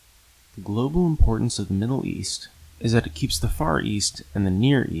The global importance of the Middle East is that it keeps the Far East and the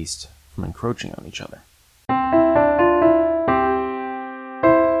Near East from encroaching on each other.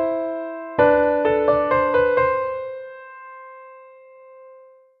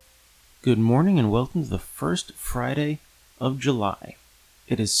 Good morning and welcome to the first Friday of July.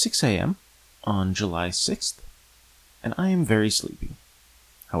 It is 6 a.m. on July 6th, and I am very sleepy.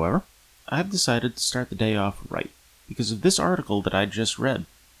 However, I have decided to start the day off right because of this article that I just read.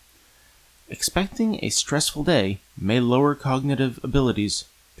 Expecting a stressful day may lower cognitive abilities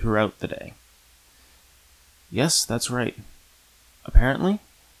throughout the day. Yes, that's right. Apparently,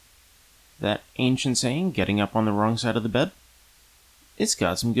 that ancient saying, getting up on the wrong side of the bed, it's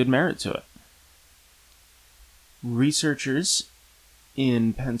got some good merit to it. Researchers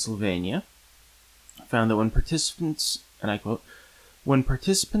in Pennsylvania found that when participants, and I quote, when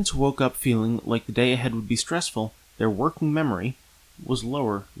participants woke up feeling like the day ahead would be stressful, their working memory was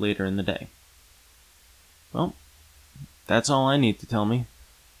lower later in the day. Well, that's all I need to tell me.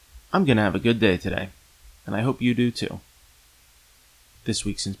 I'm going to have a good day today, and I hope you do too. This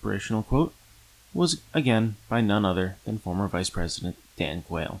week's inspirational quote was again by none other than former Vice President Dan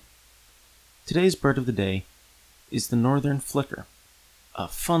Quayle. Today's bird of the day is the northern flicker, a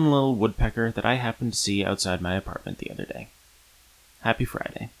fun little woodpecker that I happened to see outside my apartment the other day. Happy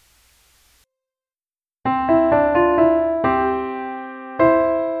Friday.